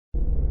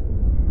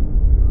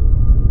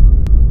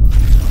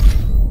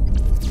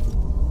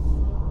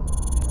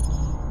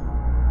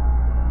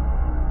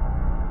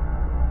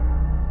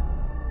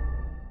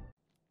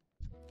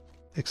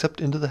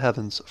Accept Into the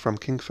Heavens from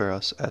King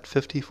Phairis at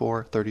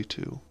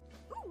 5432.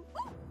 Ooh,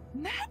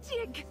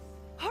 magic!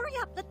 Hurry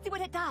up, let's see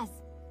what it does.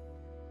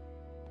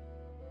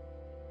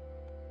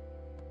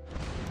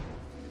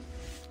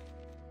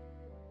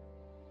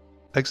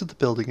 Exit the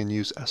building and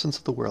use Essence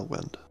of the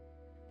Whirlwind.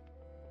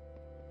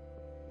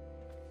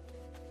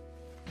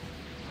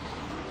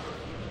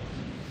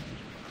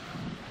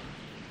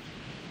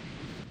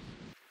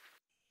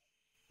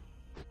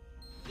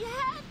 Get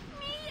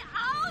me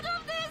out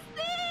of this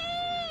thing!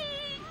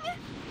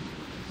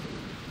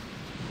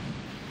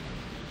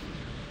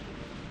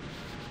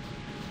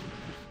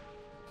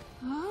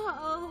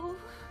 Oh,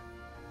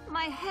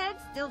 my head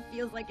still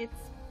feels like it's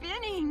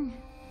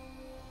spinning.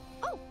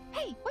 Oh,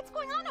 hey, what's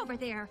going on over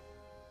there?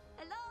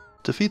 Hello?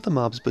 Defeat the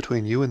mobs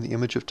between you and the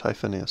Image of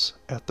Typhinius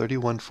at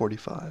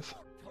 3145.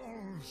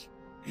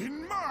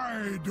 In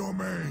my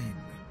domain.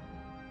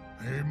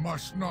 They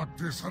must not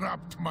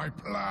disrupt my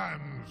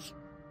plans.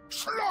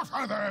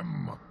 Slaughter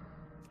them!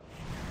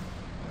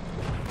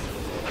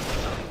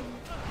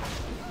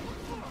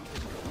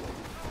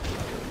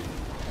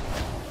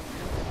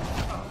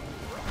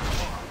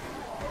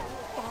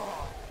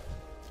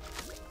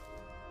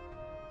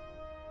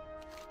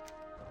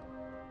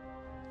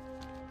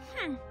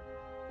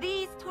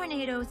 These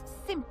tornadoes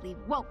simply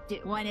won't do.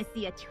 Want to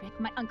see a trick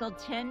my Uncle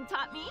Chen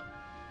taught me?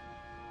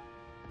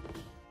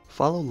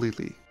 Follow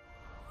Lili.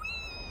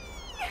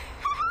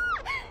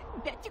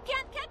 Bet you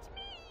can't catch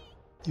me!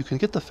 You can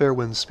get the Fair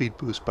Winds speed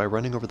boost by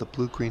running over the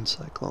blue-green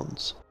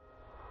cyclones.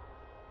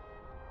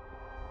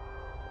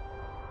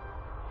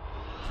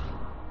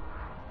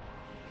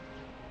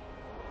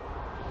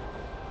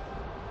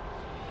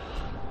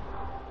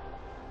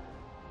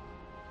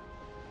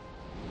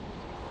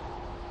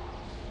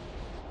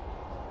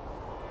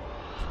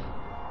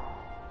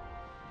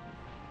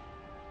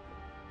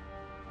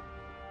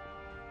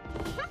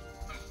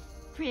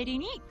 Pretty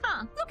neat,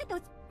 huh? Look at those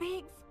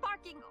big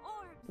sparking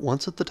orbs!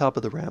 Once at the top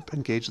of the ramp,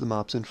 engage the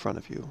mobs in front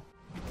of you.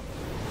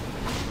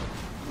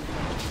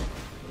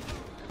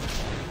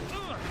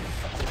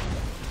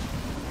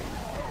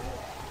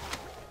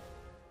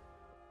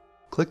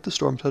 Click the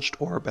Storm-Touched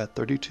Orb at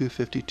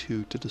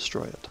 3252 to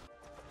destroy it.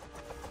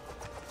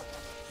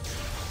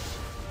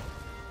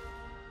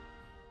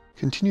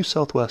 Continue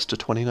southwest to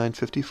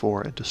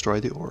 2954 and destroy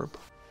the orb.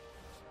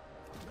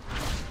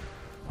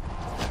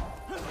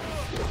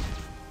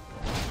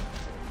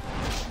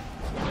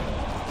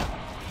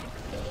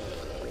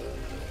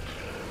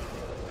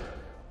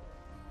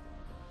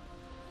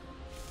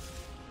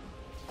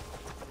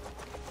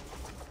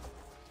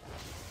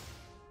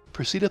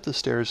 Proceed up the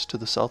stairs to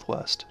the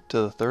southwest to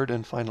the third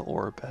and final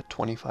orb at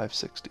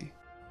 2560.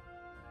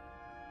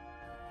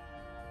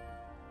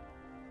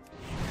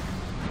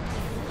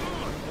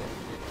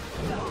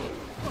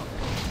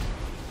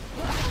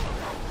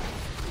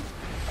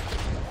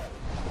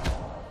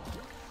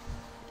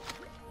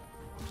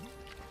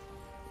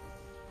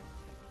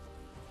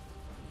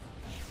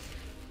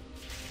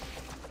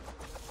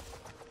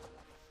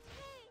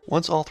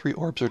 Once all three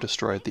orbs are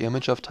destroyed, the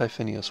Image of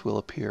Typhinius will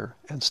appear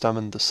and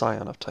summon the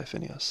Scion of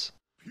Typhinius.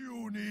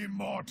 Puny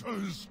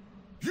mortals,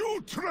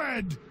 you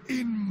tread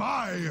in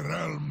my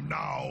realm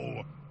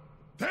now.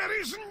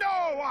 There is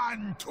no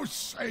one to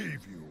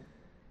save you.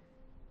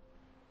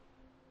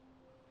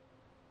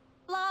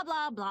 Blah,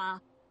 blah, blah.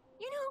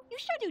 You know, you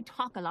sure do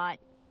talk a lot.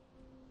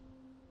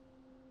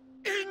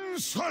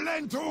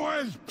 Insolent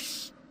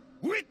whelps!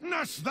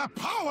 Witness the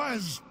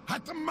powers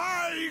at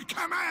my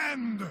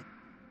command!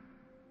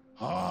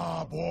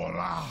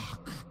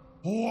 Borak!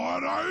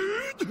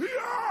 Waraidhya!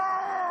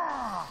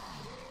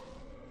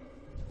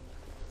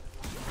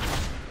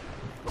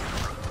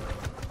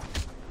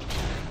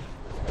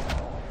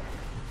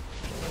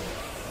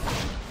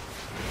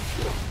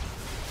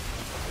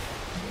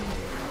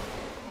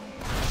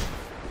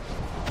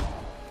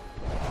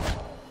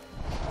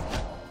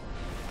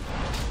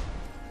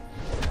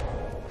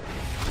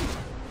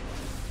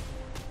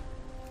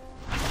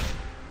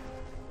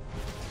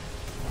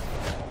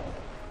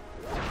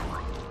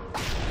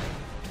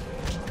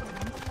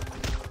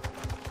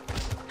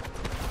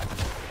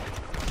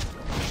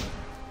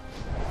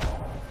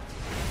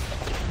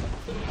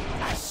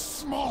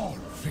 Small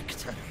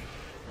victory.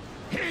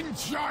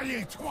 Enjoy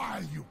it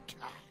while you can.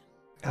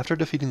 After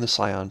defeating the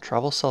Scion,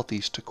 travel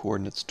southeast to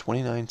coordinates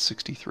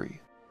 2963.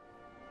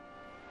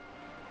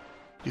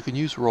 You can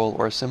use Roll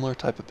or a similar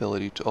type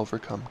ability to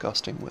overcome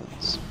gusting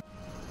winds.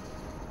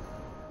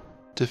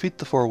 Defeat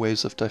the four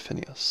waves of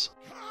Typhinius.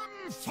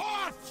 Come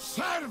forth,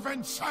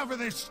 servants of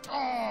the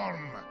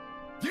storm!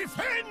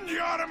 Defend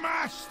your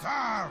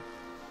master!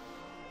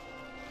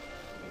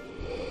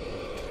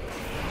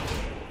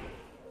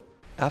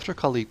 After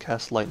Khalid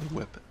casts Lightning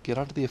Whip, get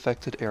out of the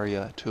affected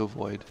area to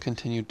avoid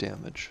continued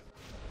damage.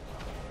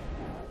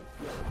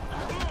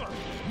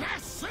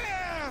 Nasir!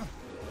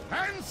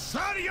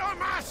 Answer your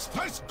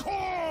master's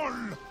call!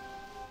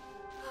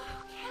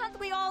 Can't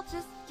we all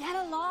just get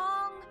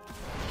along?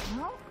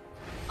 No?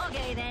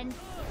 Okay then,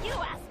 you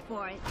asked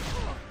for it.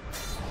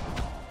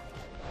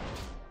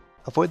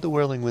 Avoid the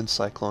whirling wind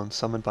cyclone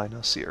summoned by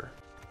Nasir.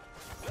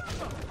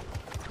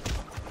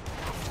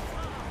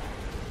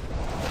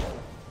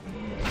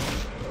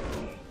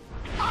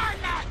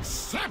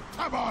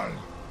 Unacceptable!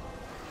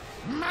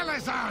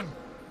 Malazan,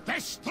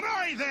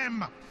 destroy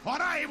them, or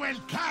I will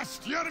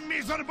cast your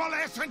miserable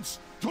essence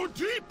to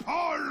deep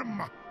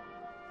holm!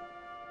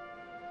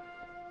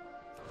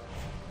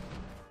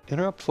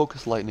 Interrupt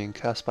focus lightning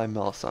cast by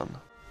Melissan.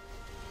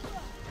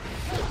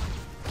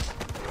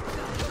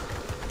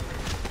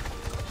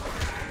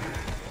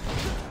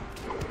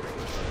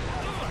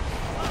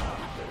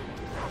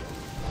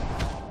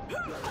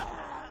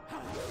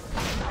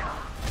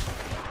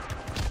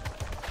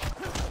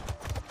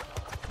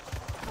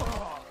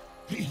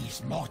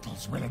 These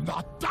mortals will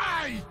not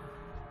die!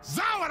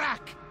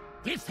 Zawarak,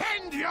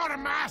 defend your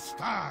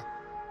master!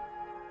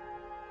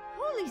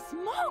 Holy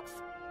smokes!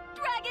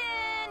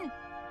 Dragon!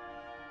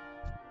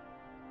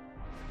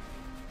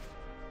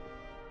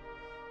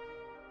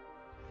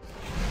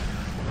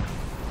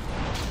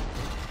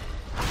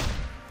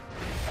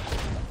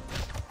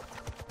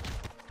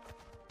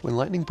 When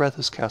Lightning Breath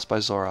is cast by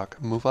Zorak,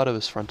 move out of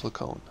his frontal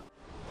cone.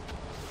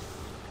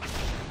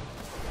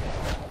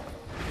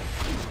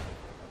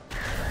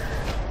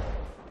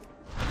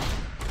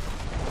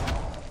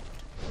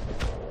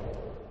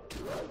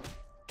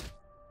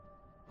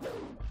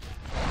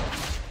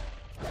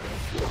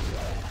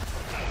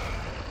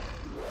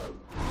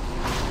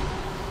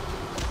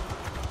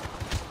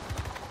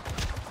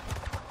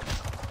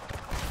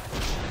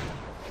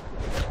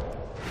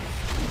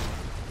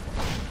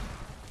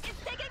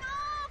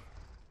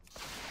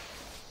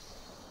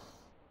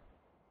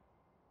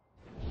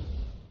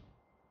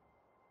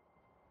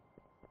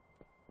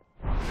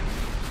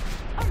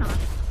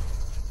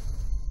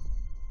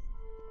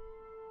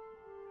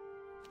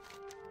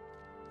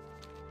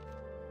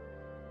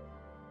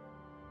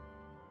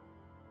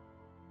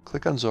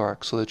 Click on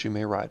Zorak so that you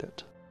may ride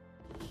it.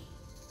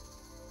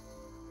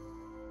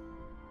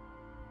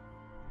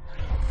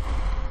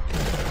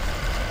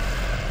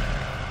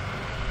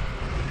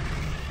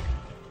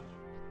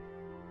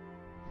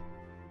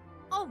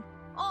 Oh,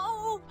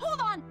 hold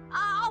on!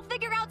 I'll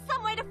figure out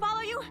some way to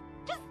follow you!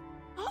 Just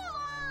hold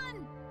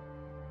on!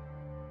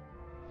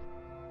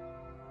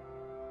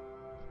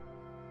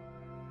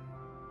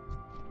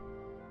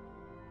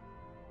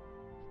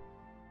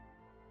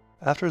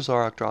 After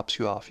Zorak drops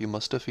you off, you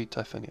must defeat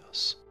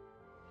Typhinius.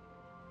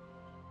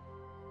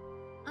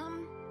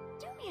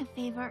 Do me a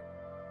favor,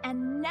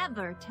 and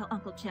never tell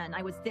Uncle Chen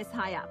I was this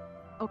high up,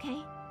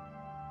 okay?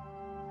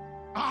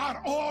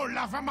 Are all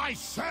of my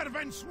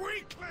servants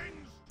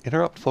weaklings?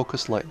 Interrupt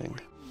focus lightning.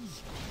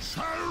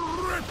 Shall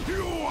rip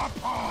you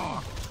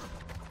apart!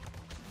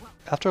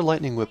 After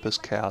Lightning Whip is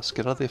cast,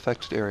 get out of the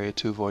affected area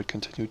to avoid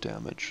continued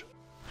damage.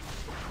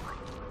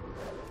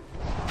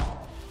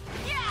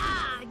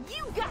 Yeah!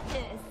 You got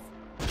this!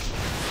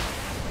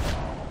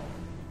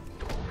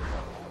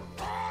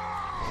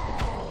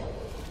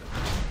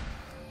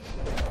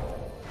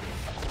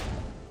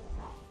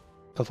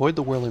 Avoid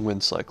the whirling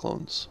wind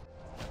cyclones.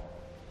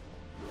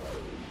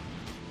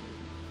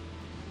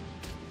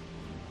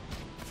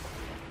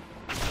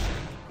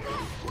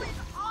 That was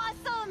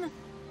awesome!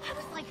 I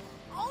was like,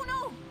 oh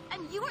no!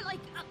 And you were like,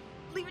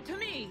 leave it to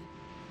me!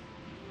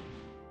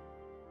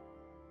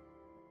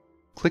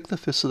 Click the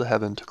Fist of the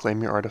Heaven to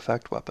claim your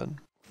artifact weapon.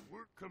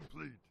 Work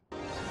complete.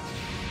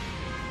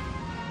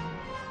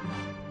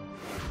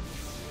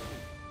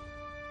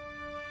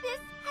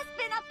 This has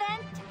been a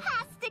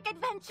fantastic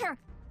adventure!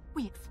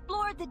 We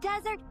explored the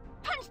desert,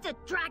 punched a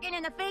dragon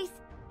in the face,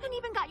 and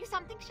even got you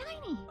something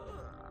shiny.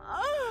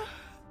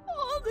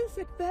 All this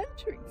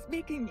adventuring's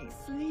making me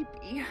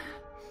sleepy.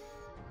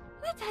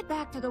 Let's head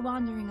back to the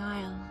Wandering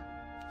Isle.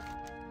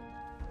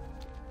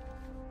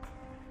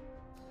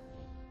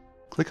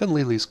 Click on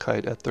Lily's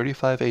kite at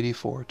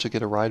 3584 to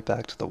get a ride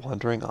back to the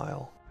Wandering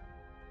Isle.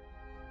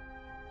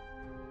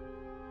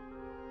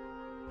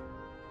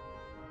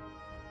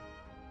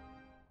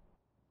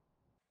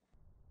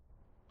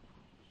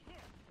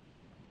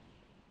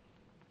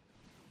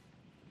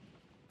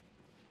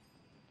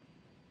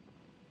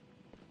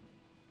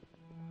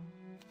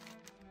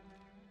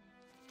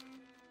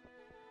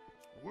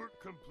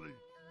 Work complete.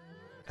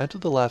 Enter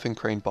the Laughing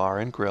Crane bar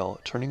and grill,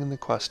 turning in the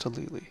quest to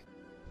Lily.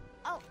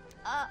 Oh,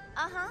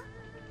 uh-huh.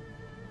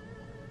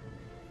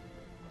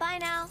 Bye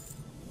now.